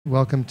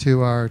Welcome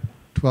to our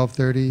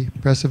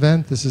 12:30 press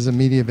event. This is a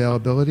media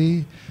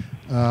availability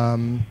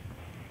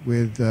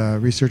with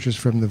researchers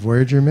from the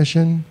Voyager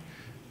mission.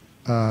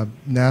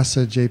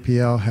 NASA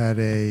JPL had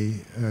a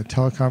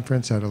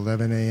teleconference at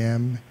 11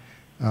 a.m.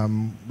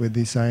 With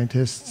these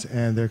scientists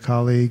and their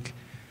colleague,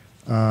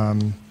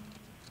 Tom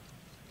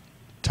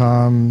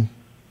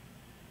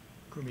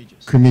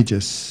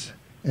Krimigis.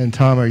 And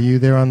Tom, are you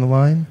there on the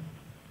line?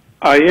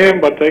 I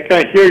am, but I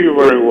can't hear you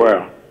very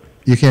well.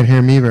 You can't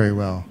hear me very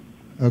well.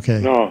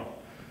 Okay. No.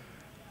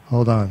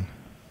 Hold on.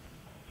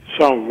 You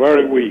sound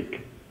very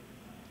weak.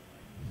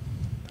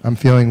 I'm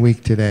feeling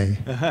weak today.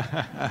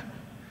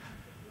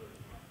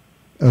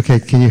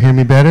 Okay, can you hear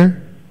me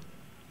better?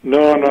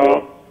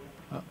 No.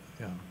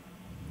 Yeah.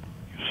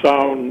 You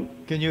sound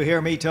Can you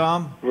hear me,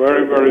 Tom?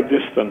 very, very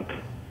distant.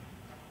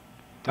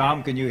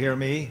 Tom, can you hear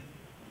me?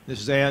 This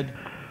is Ed.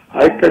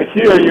 I can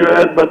hear you,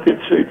 Ed, but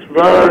it's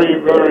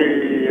very,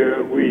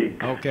 very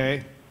weak.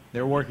 Okay,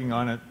 they're working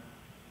on it.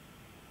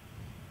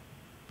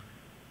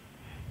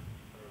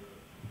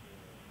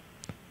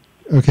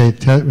 Okay,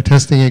 we're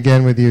testing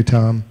again with you,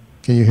 Tom.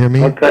 Can you hear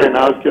me? Okay,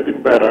 now it's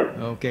getting better.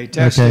 Okay,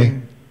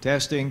 testing.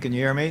 Testing, can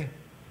you hear me?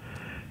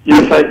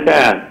 Yes, I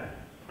can.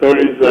 There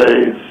is a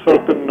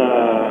certain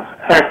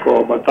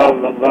echo, but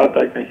other than that,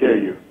 I can hear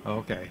you.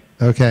 Okay.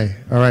 Okay,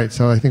 all right,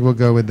 so I think we'll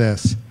go with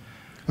this.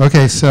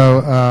 Okay,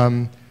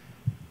 so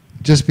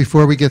just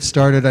before we get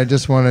started, I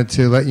just wanted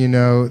to let you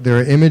know there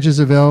are images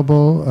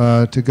available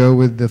to go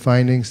with the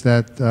findings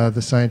that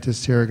the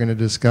scientists here are going to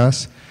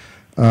discuss.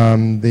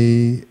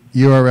 The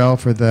URL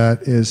for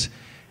that is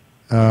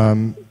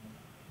it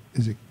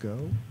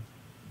Go?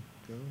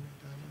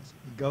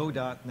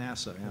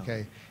 Go.nasa. Yeah.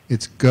 Okay,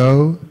 it's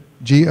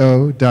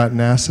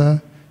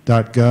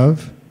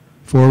go.nasa.gov/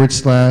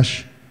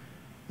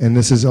 and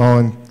this is all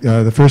in,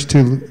 the first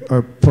two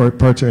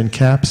parts are in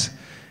caps,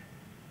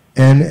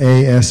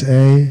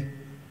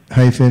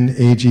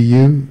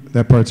 NASA-AGU,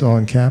 that part's all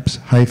in caps,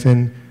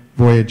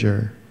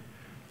 Voyager,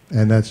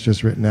 and that's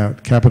just written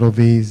out, capital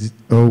V-O-Y-A-G-E-R.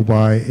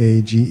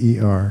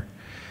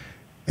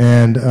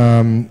 And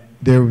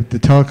the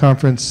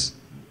teleconference,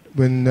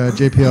 when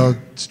JPL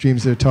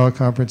streams their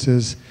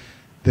teleconferences,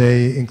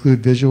 they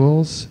include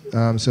visuals,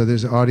 so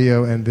there's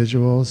audio and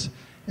visuals,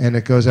 and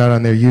it goes out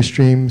on their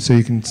Ustream, so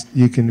you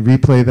can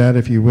replay that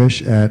if you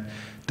wish at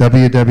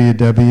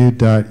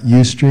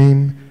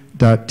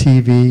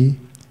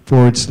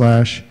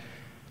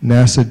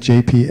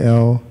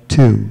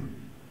www.ustream.tv/NASA-JPL2,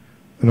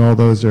 and all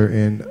those are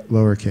in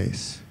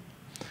lowercase.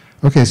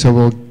 Okay, so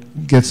we'll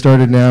get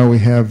started now. We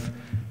have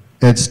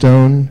Ed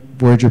Stone,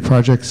 Voyager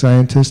project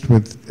scientist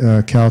with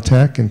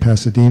Caltech in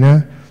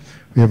Pasadena.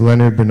 We have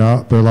Leonard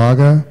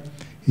Burlaga.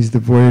 He's the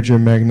Voyager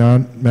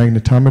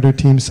magnetometer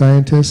team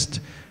scientist.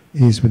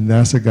 He's with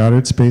NASA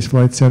Goddard Space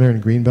Flight Center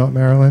in Greenbelt,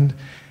 Maryland.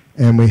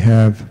 And we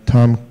have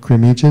Tom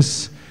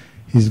Krimigis.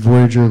 He's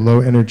Voyager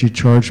Low Energy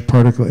Charged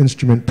Particle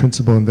Instrument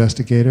Principal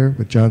Investigator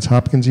with Johns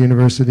Hopkins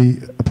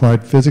University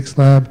Applied Physics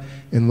Lab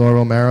in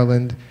Laurel,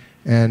 Maryland.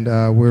 And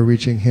we're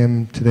reaching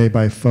him today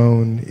by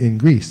phone in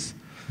Greece.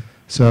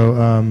 So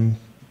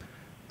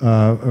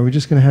are we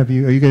just going to have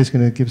you, are you guys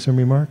going to give some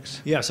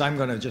remarks? Yes, I'm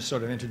going to just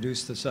sort of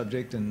introduce the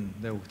subject and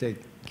then we'll take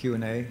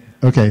Q&A.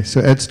 Okay,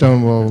 so Ed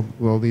Stone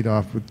will lead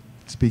off with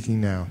speaking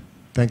now.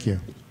 Thank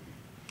you.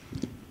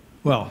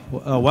 Well,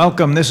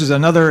 welcome. This is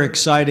another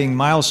exciting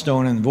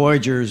milestone in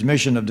Voyager's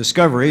mission of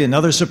discovery,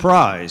 another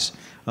surprise.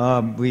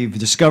 We've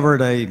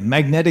discovered a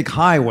magnetic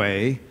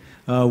highway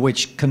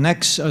which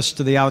connects us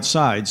to the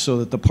outside so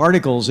that the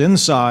particles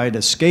inside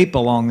escape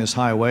along this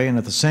highway, and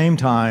at the same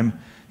time,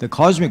 the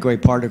cosmic ray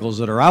particles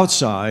that are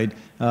outside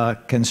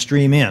can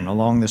stream in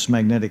along this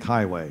magnetic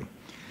highway.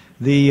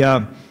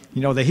 The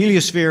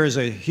heliosphere is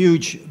a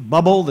huge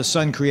bubble the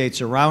sun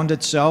creates around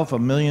itself. A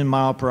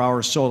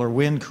 1,000,000-mile-per-hour solar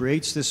wind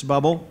creates this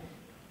bubble,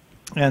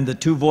 and the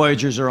two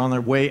Voyagers are on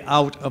their way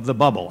out of the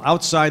bubble.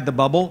 Outside the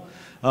bubble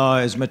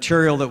is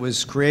material that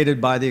was created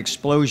by the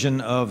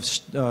explosion of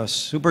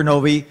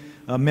supernovae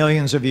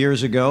millions of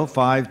years ago,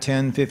 5,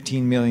 10,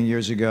 15 million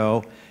years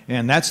ago,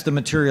 and that's the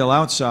material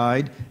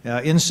outside.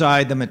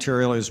 Inside, the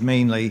material is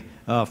mainly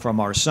from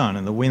our sun,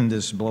 and the wind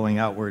is blowing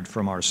outward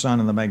from our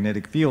sun, and the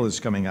magnetic field is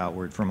coming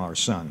outward from our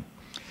sun.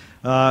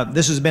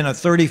 This has been a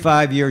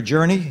 35-year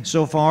journey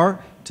so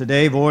far.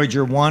 Today,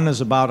 Voyager 1 is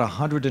about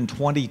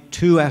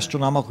 122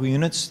 astronomical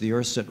units. The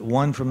Earth's at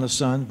 1 from the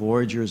sun.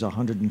 Voyager is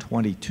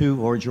 122,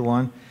 Voyager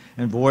 1,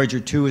 and Voyager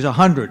 2 is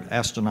 100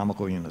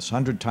 astronomical units,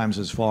 100 times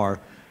as far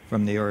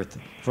from the Earth,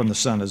 from the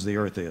sun as the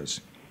Earth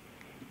is.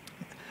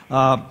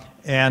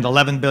 And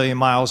 11 billion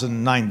miles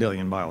and 9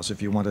 billion miles,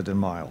 if you want it in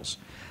miles.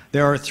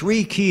 There are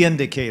three key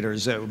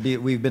indicators that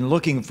we've been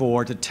looking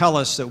for to tell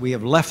us that we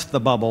have left the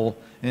bubble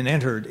and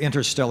entered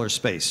interstellar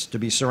space, to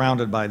be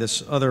surrounded by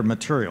this other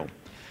material.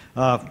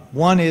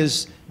 One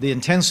is the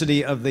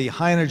intensity of the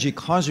high-energy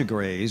cosmic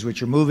rays,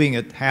 which are moving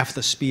at half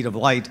the speed of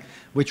light,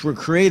 which were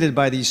created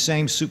by these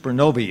same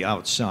supernovae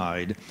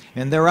outside.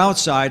 And they're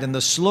outside, and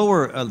the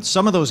slower,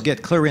 some of those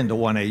get clear into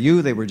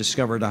 1AU. They were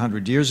discovered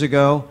 100 years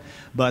ago.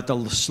 But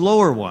the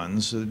slower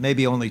ones,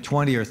 maybe only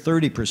 20 or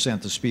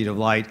 30% the speed of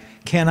light,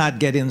 cannot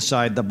get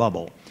inside the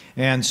bubble.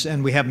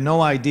 And we have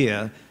no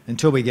idea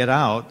until we get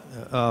out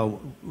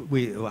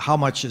how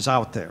much is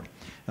out there.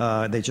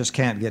 They just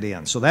can't get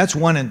in. So that's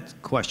one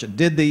question.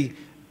 Did the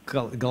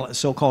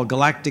so-called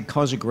galactic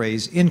cosmic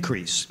rays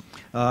increase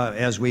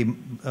as we,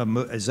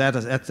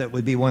 that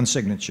would be one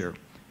signature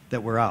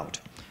that we're out.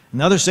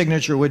 Another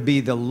signature would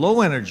be the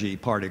low energy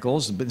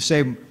particles,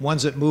 say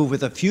ones that move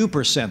with a few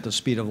percent the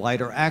speed of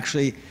light, are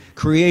actually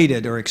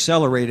created or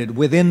accelerated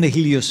within the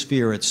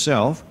heliosphere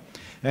itself.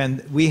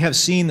 And we have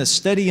seen the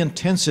steady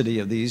intensity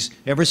of these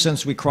ever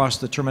since we crossed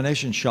the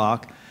termination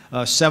shock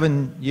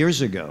 7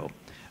 years ago.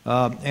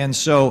 And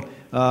so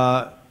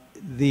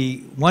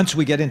once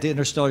we get into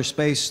interstellar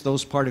space,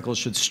 those particles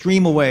should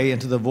stream away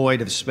into the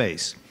void of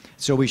space.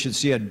 So we should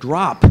see a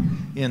drop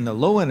in the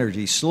low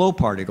energy, slow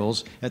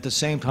particles at the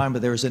same time,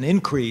 but there's an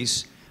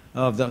increase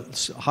of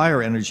the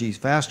higher energy,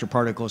 faster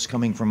particles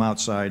coming from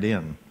outside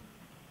in.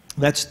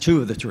 That's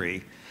two of the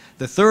three.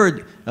 The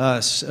third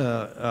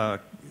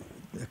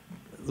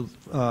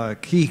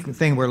key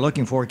thing we're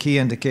looking for, key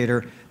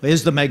indicator,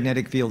 is the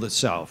magnetic field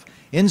itself.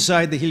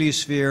 Inside the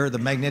heliosphere, the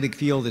magnetic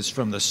field is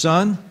from the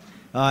sun,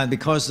 and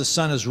because the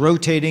sun is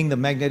rotating, the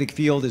magnetic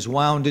field is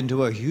wound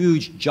into a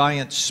huge,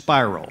 giant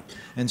spiral.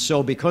 And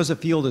so because the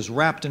field is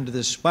wrapped into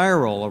this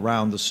spiral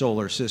around the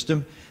solar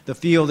system, the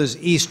field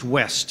is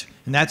east-west,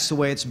 and that's the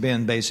way it's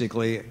been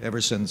basically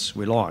ever since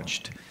we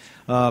launched.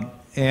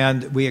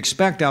 And we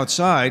expect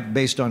outside,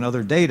 based on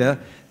other data,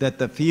 that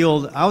the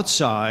field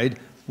outside,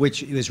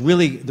 which is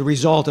really the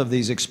result of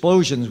these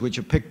explosions which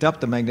have picked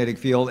up the magnetic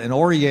field and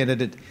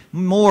oriented it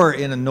more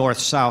in a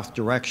north-south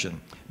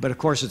direction. But of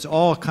course, it's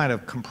all kind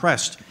of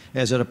compressed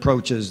as it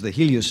approaches the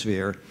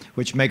heliosphere,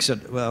 which makes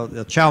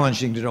it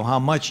challenging to know how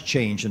much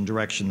change in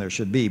direction there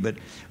should be. But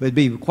it would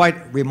be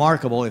quite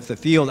remarkable if the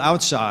field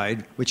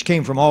outside, which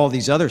came from all of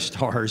these other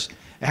stars,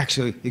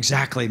 actually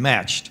exactly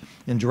matched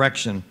in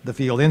direction the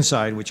field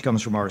inside, which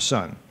comes from our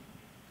sun.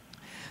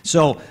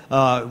 So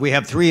we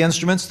have three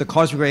instruments: the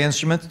cosmic ray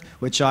instrument,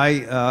 which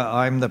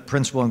I'm the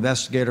principal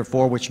investigator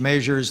for, which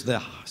measures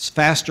the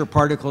faster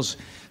particles,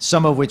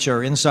 some of which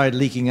are inside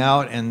leaking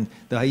out, and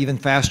the even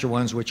faster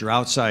ones which are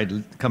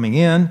outside coming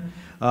in.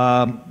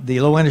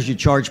 The low energy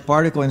charged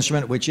particle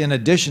instrument, which in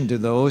addition to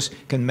those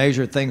can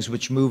measure things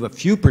which move a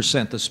few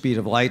percent the speed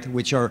of light,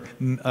 which are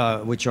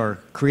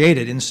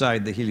created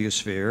inside the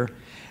heliosphere.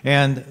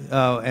 And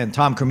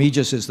Tom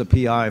Krimigis is the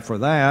PI for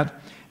that.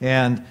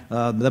 And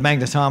the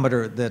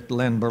magnetometer that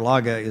Leonard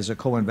Burlaga is a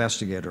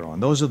co-investigator on.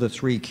 Those are the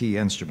three key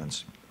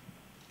instruments.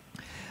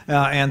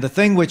 And the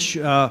thing which,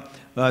 so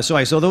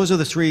those are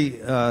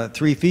the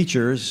three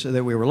features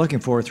that we were looking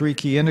for, three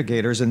key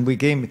indicators, and we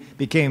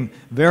became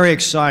very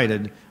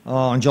excited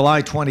on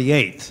July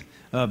 28th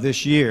of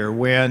this year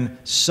when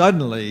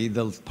suddenly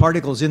the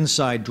particles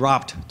inside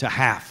dropped to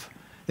half.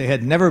 They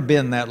had never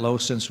been that low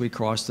since we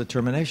crossed the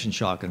termination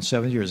shock in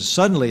 7 years.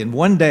 Suddenly, in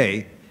one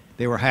day,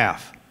 they were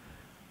half.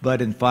 But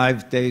in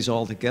 5 days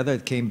altogether,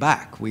 it came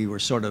back. We were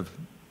sort of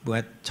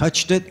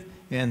touched it,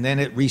 and then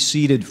it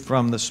receded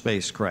from the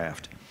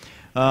spacecraft.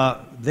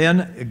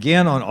 Then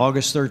again on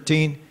August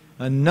 13,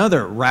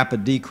 another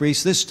rapid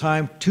decrease. This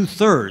time,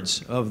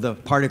 2/3 of the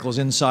particles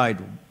inside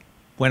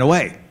went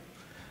away.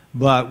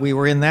 But we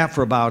were in that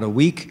for about a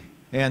week,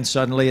 and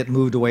suddenly it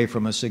moved away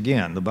from us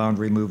again. The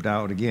boundary moved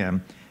out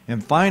again.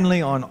 And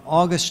finally, on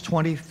August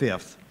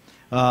 25th,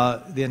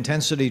 the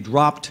intensity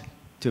dropped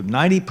to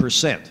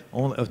 90%,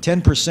 only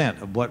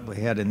 10% of what we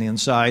had in the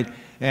inside,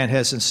 and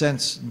has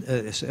since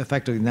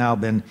effectively now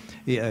been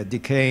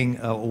decaying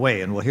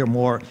away. And we'll hear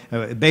more.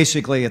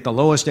 Basically, at the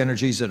lowest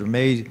energies that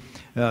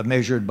are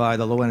measured by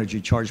the low energy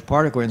charged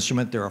particle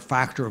instrument, they're a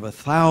factor of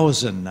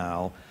 1,000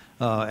 now,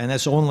 and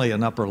that's only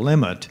an upper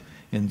limit.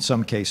 In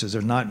some cases,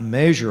 they're not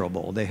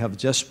measurable. They have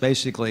just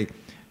basically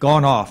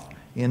gone off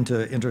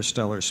into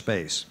interstellar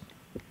space.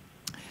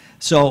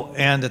 So,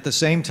 and at the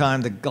same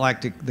time,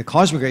 the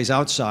cosmic rays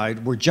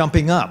outside were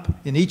jumping up.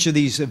 In each of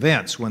these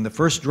events, when the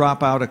first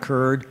dropout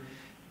occurred,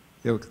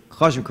 the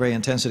cosmic ray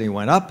intensity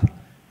went up,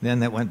 then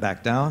that went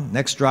back down.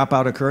 Next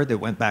dropout occurred, it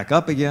went back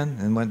up again,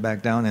 and went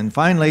back down. And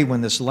finally,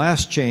 when this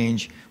last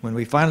change, when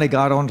we finally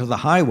got onto the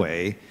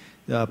highway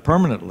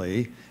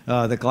permanently,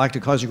 the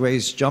galactic cosmic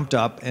rays jumped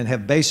up and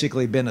have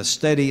basically been a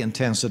steady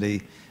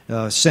intensity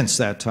since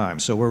that time.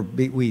 So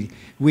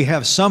we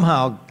have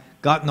somehow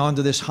gotten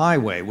onto this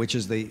highway, which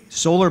is the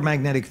solar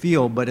magnetic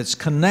field, but it's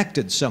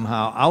connected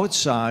somehow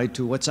outside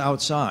to what's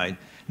outside.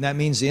 And that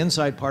means the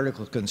inside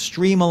particles can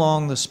stream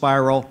along the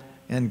spiral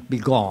and be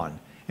gone.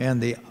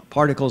 And the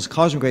particles,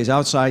 cosmic rays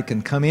outside,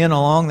 can come in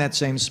along that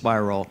same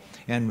spiral.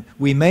 And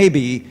we may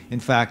be, in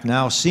fact,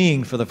 now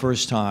seeing for the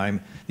first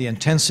time the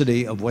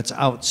intensity of what's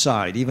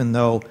outside, even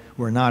though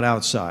we're not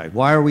outside.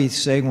 Why are we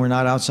saying we're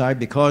not outside?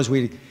 Because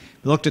we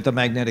looked at the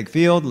magnetic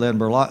field. Leonard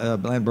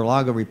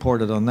Burlaga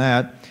reported on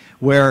that,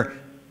 where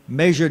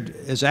measured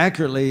as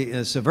accurately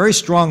as a very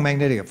strong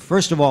magnetic.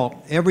 First of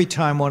all, every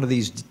time one of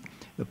these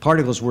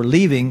particles were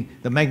leaving,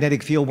 the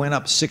magnetic field went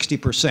up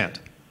 60%.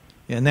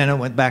 And then it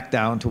went back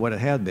down to what it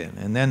had been.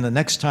 And then the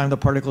next time the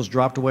particles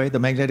dropped away, the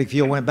magnetic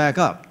field went back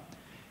up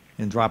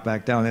and dropped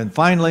back down. And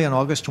finally, on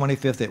August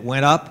 25th, it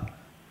went up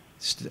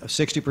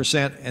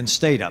 60% and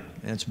stayed up.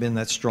 And it's been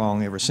that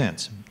strong ever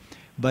since.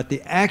 But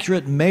the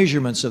accurate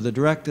measurements of the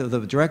direction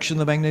of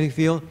the magnetic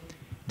field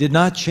did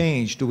not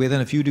change to within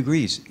a few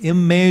degrees.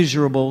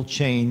 Immeasurable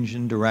change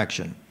in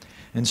direction.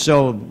 And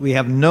so we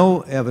have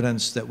no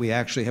evidence that we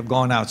actually have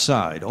gone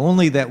outside,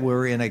 only that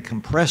we're in a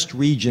compressed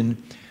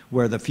region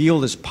where the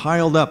field is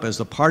piled up. As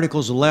the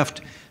particles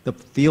left, the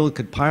field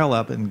could pile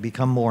up and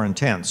become more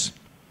intense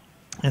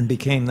and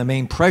became the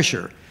main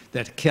pressure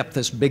that kept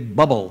this big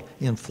bubble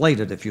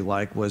inflated, if you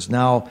like, was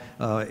now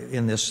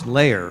in this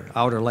layer,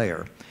 outer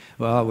layer.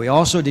 We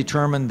also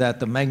determined that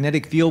the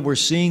magnetic field we're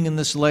seeing in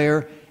this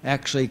layer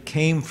actually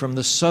came from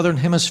the southern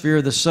hemisphere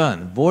of the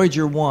sun.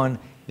 Voyager 1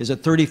 is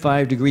at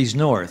 35 degrees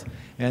north,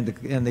 and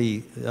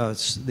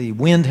the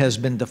wind has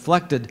been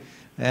deflected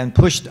and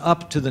pushed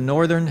up to the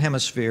northern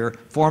hemisphere,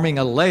 forming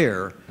a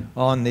layer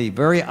on the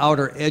very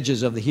outer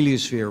edges of the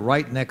heliosphere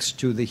right next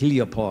to the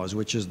heliopause,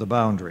 which is the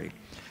boundary.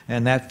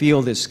 And that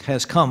field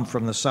has come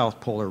from the south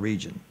polar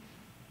region.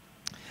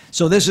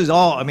 So this is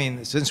all, I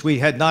mean, since we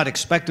had not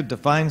expected to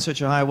find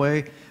such a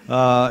highway,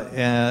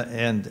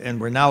 and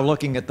we're now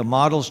looking at the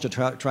models to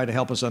try to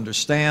help us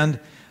understand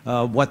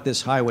what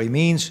this highway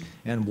means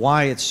and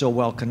why it's so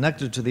well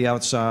connected to the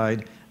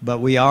outside. But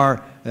we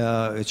are,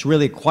 it's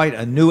really quite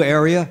a new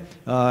area,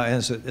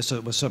 and it's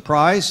a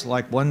surprise.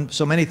 Like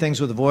so many things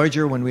with the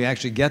Voyager, when we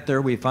actually get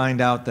there, we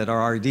find out that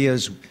our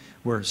ideas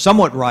were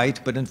somewhat right,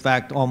 but in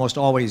fact almost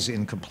always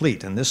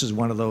incomplete. And this is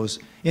one of those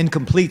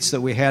incompletes that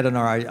we had in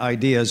our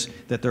ideas,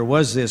 that there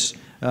was this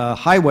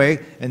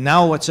highway. And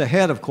now what's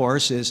ahead, of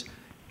course, is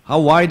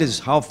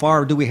how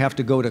far do we have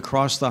to go to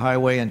cross the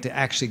highway and to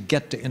actually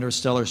get to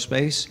interstellar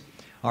space?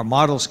 Our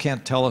models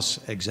can't tell us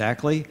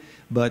exactly,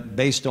 but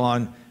based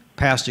on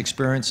past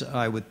experience,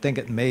 I would think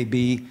it may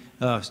be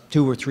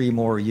 2 or 3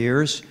 more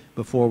years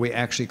before we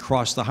actually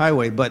cross the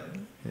highway. But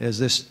as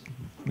this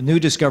new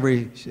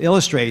discovery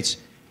illustrates,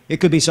 it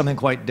could be something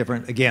quite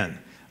different again.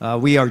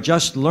 We are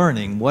just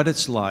learning what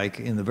it's like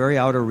in the very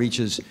outer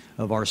reaches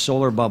of our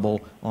solar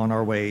bubble on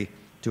our way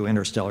to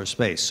interstellar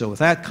space. So with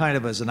that kind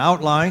of as an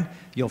outline,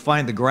 you'll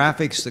find the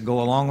graphics that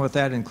go along with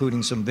that,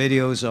 including some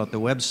videos on the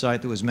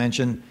website that was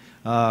mentioned.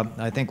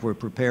 I think we're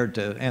prepared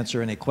to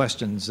answer any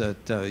questions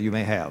that you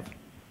may have.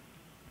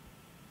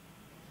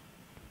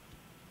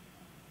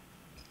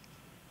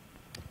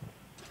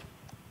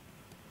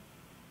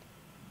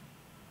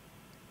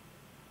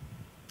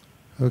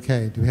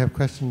 Okay, do we have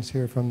questions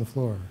here from the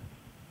floor?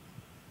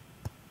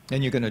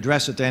 And you can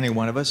address it to any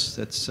one of us.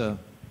 That's,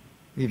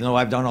 even though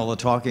I've done all the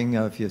talking,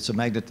 if it's a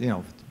magnet, you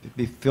know,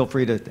 feel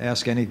free to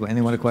ask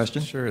anyone a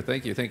question. Sure,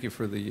 thank you. Thank you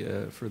for the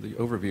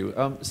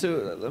overview.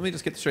 So let me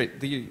just get this straight.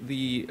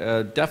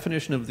 The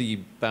definition of the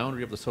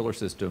boundary of the solar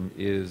system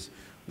is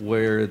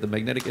where the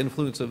magnetic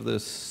influence of the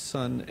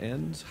sun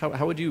ends?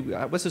 How would you,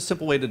 what's a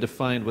simple way to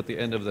define what the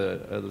end of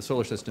the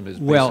solar system is?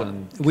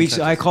 Well,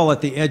 I call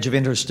it the edge of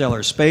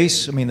interstellar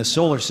space. I mean, the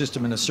solar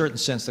system, in a certain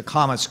sense, the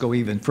comets go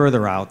even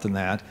further out than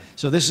that.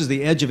 So this is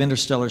the edge of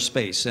interstellar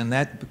space, and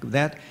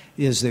that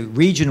is the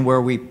region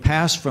where we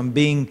pass from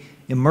being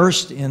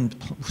immersed in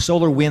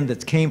solar wind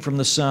that came from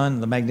the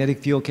sun, the magnetic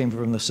field came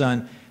from the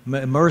sun,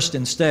 immersed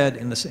instead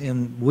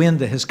in wind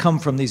that has come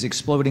from these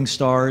exploding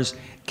stars,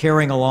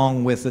 carrying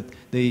along with it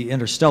the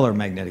interstellar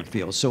magnetic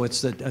field. So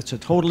it's a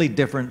totally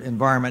different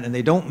environment, and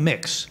they don't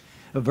mix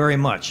very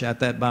much at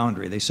that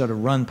boundary. They sort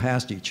of run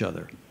past each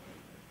other.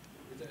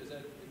 Is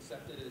that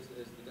accepted as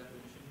the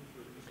definition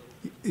for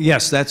interstellar?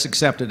 Yes, that's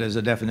accepted as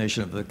a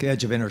definition of the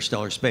edge of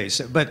interstellar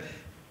space. But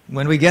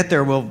when we get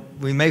there,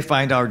 we may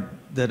find out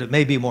that it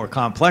may be more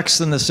complex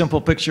than the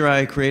simple picture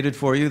I created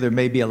for you. There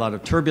may be a lot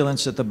of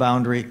turbulence at the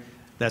boundary.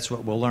 That's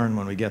what we'll learn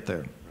when we get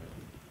there.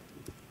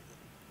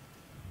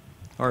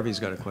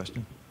 Harvey's got a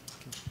question.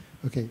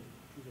 Okay.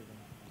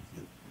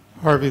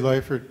 Harvey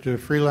Leifert,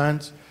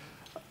 freelance.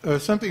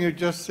 Something you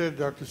just said,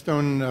 Dr.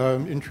 Stone,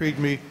 intrigued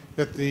me,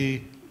 that the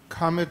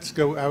comets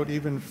go out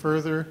even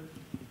further.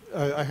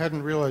 I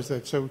hadn't realized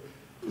that. So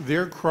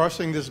they're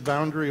crossing this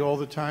boundary all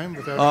the time?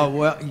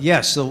 Well,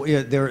 yes. So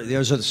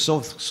there's a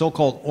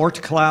so-called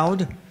Oort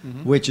cloud,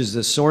 which is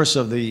the source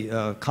of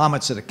the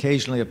comets that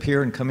occasionally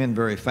appear and come in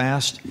very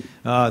fast.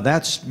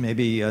 That's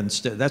maybe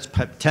that's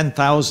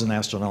 10,000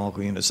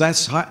 astronomical units.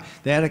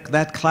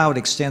 That cloud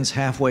extends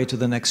halfway to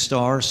the next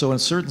star. So in a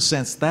certain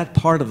sense, that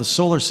part of the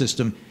solar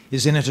system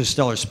is in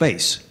interstellar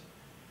space,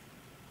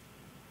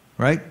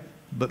 right?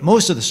 But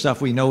most of the stuff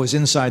we know is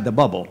inside the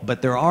bubble.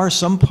 But there are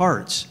some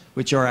parts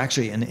which are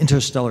actually in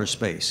interstellar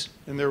space.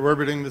 And they're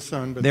orbiting the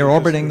sun. But they're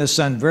orbiting the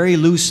sun very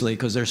loosely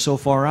because they're so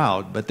far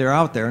out, but they're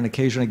out there and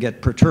occasionally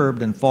get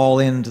perturbed and fall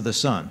into the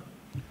sun.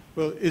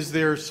 Well, is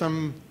there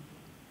some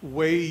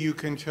way you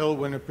can tell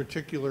when a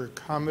particular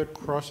comet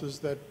crosses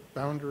that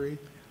boundary?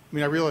 I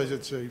mean, I realize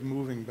it's a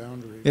moving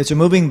boundary. It's a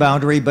moving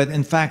boundary, but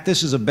in fact,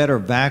 this is a better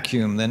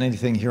vacuum than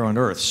anything here on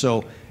Earth.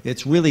 So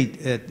it's really,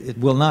 it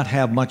will not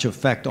have much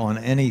effect on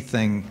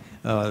anything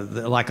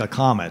like a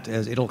comet,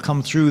 as it'll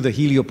come through the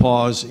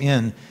heliopause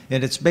in,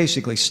 and it's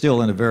basically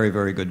still in a very,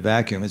 very good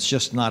vacuum. It's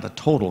just not a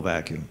total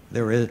vacuum.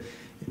 There is,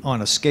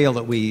 on a scale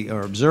that we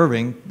are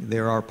observing,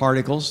 there are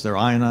particles, there are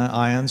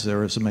ions,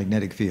 there is a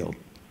magnetic field.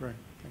 Right,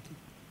 thank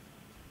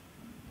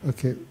you.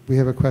 Okay, we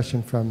have a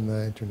question from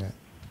the internet.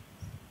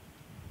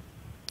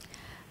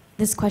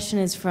 This question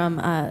is from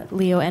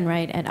Leo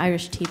Enright at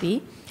Irish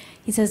TV.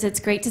 He says, it's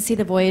great to see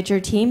the Voyager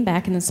team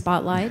back in the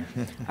spotlight.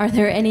 Are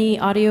there any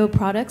audio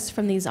products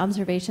from these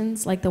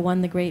observations, like the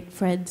one the great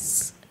Fred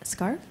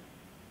Scarf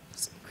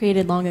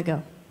created long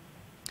ago?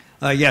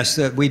 Yes,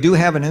 we do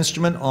have an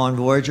instrument on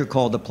Voyager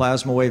called the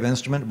plasma wave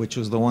instrument, which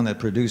was the one that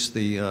produced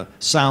the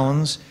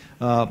sounds.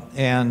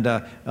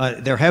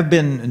 There have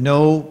been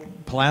no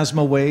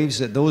plasma waves.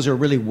 Those are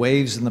really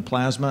waves in the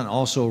plasma, and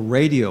also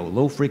radio,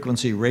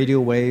 low-frequency radio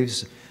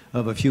waves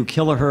of a few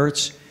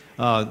kilohertz.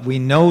 We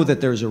know that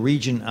there's a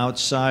region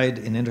outside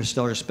in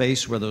interstellar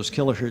space where those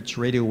kilohertz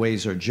radio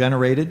waves are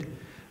generated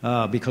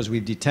because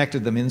we've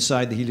detected them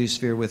inside the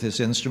heliosphere with this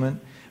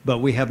instrument, but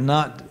we have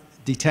not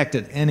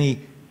detected any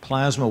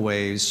plasma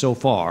waves so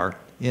far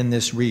in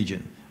this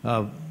region.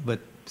 But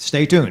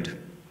stay tuned.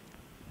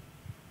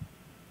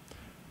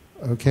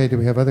 Okay, do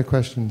we have other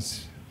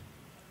questions?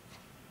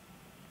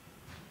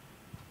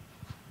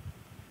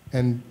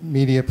 And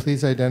media,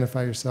 please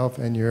identify yourself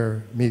and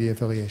your media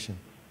affiliation.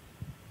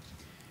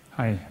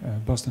 Hi,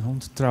 Boston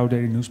Hond, Trouw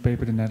Daily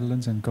Newspaper, the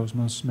Netherlands, and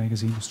Cosmos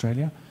Magazine,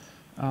 Australia.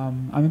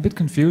 I'm a bit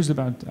confused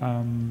about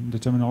the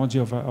terminology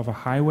of a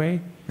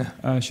highway.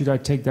 Should I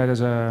take that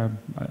as a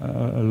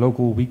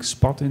local weak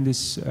spot in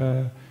this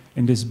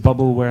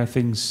bubble where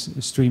things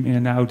stream in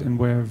and out, and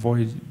where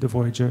the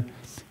Voyager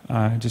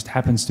just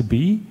happens to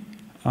be?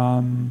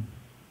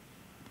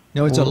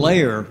 No, it's a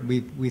layer.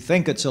 We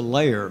think it's a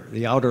layer,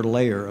 the outer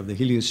layer of the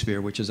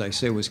heliosphere, which, as I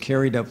say, was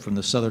carried up from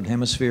the southern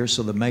hemisphere.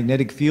 So the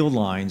magnetic field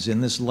lines in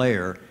this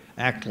layer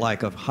act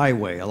like a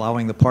highway,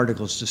 allowing the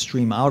particles to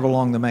stream out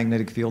along the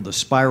magnetic field, the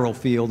spiral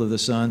field of the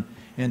sun,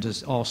 and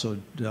to also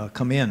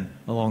come in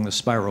along the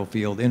spiral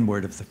field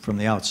inward from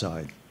the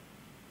outside.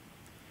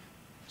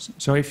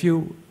 So if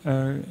you,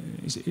 would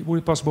it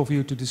be possible for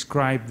you to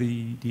describe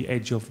the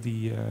edge of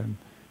the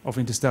of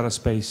interstellar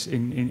space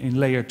in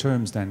layer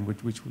terms then,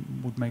 which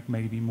would make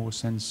maybe more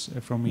sense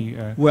for me?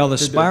 Well, the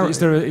spiral...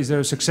 Is there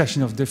a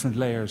succession of different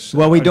layers?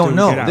 Well, we don't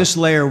know. This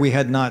layer we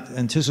had not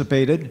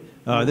anticipated.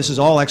 This is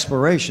all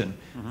exploration.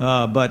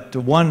 But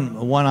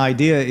one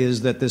idea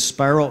is that this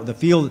spiral, the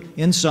field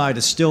inside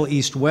is still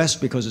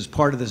east-west because it's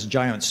part of this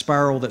giant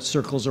spiral that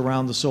circles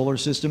around the solar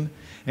system,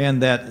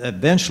 and that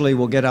eventually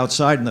we'll get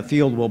outside and the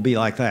field will be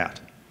like that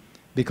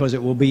because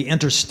it will be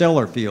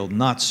interstellar field,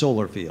 not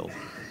solar field.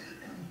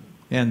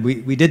 And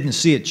we didn't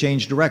see it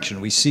change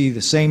direction. We see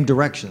the same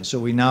direction. So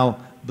we now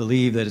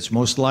believe that it's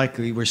most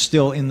likely we're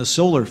still in the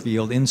solar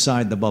field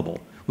inside the bubble,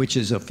 which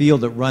is a field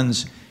that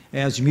runs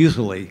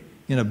azimutally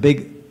in a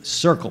big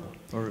circle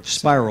or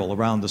spiral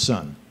around the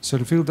sun. So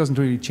the field doesn't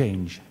really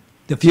change?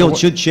 The field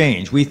should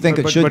change. We think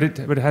it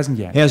should. But it hasn't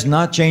yet. Has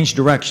not changed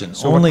direction.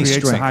 So only what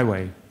creates strength. a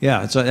highway?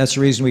 Yeah, that's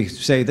the reason we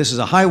say this is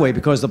a highway,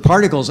 because the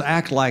particles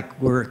act like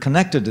we're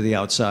connected to the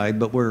outside,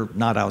 but we're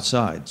not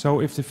outside.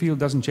 So if the field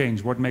doesn't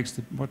change, what makes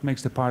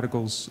the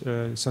particles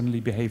suddenly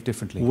behave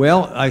differently?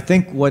 Well, I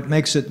think what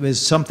makes it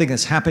is something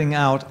that's happening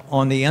out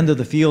on the end of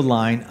the field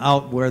line,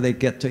 out where they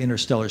get to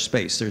interstellar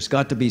space. There's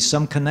got to be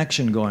some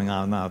connection going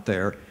on out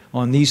there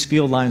on these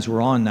field lines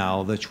we're on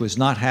now, which was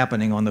not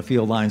happening on the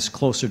field lines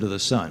closer to the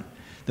sun.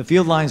 The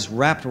field lines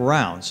wrapped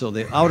around, so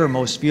the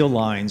outermost field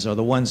lines are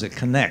the ones that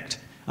connect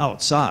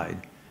outside,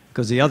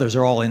 because the others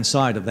are all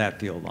inside of that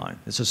field line.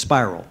 It's a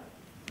spiral.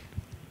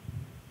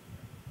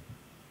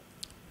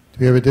 Do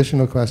we have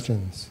additional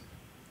questions?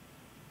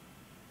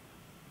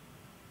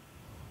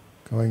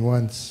 Going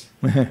once.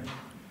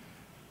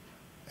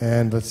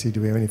 And let's see,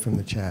 do we have any from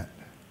the chat?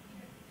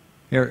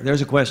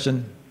 There's a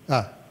question.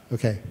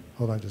 Okay.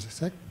 Hold on just a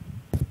sec.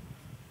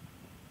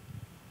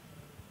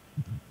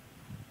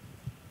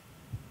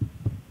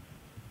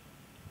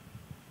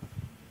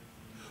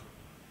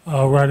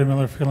 Ryder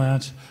Miller,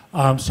 freelance.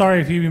 Sorry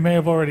if you may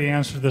have already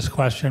answered this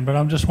question, but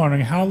I'm just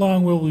wondering, how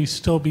long will we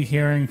still be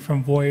hearing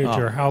from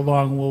Voyager? How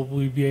long will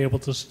we be able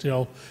to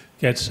still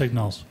get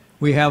signals?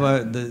 We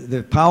have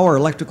the power,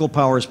 electrical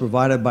power is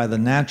provided by the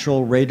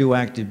natural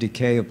radioactive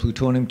decay of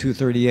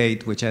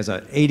plutonium-238, which has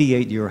an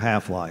 88-year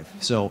half-life.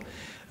 So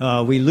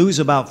we lose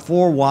about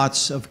 4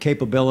 watts of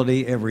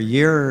capability every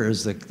year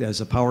as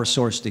the power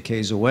source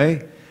decays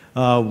away.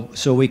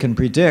 So we can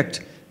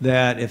predict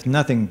that if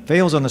nothing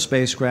fails on the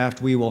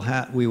spacecraft,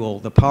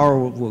 the power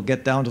will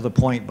get down to the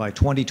point by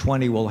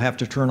 2020 we'll have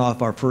to turn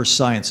off our first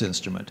science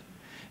instrument.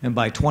 And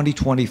by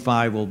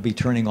 2025 we'll be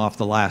turning off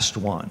the last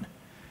one.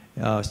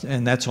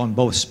 And that's on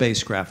both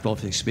spacecraft,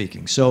 roughly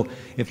speaking. So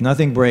if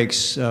nothing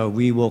breaks,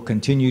 we will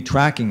continue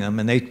tracking them,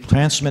 and they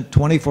transmit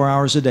 24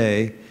 hours a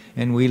day,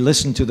 and we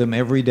listen to them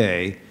every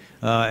day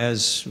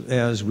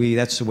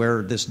that's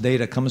where this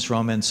data comes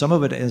from, and some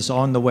of it is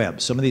on the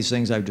web. Some of these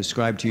things I've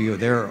described to you,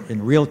 they're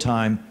in real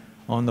time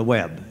on the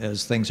web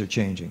as things are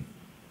changing.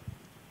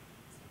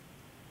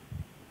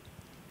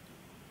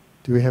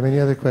 Do we have any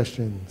other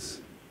questions?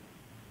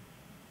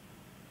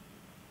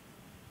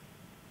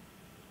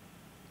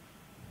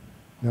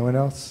 No one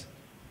else?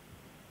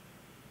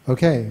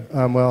 Okay,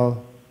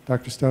 well,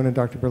 Dr. Stone and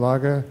Dr.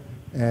 Burlaga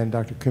and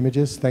Dr.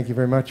 Krimigis, thank you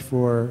very much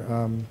for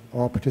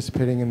all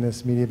participating in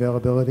this media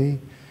availability.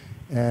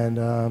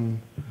 And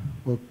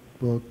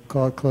we'll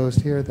call it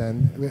closed here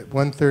then. At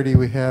 1:30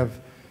 we have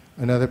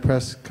another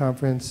press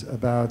conference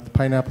about the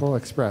Pineapple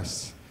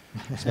Express.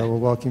 So we'll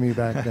welcome you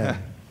back then.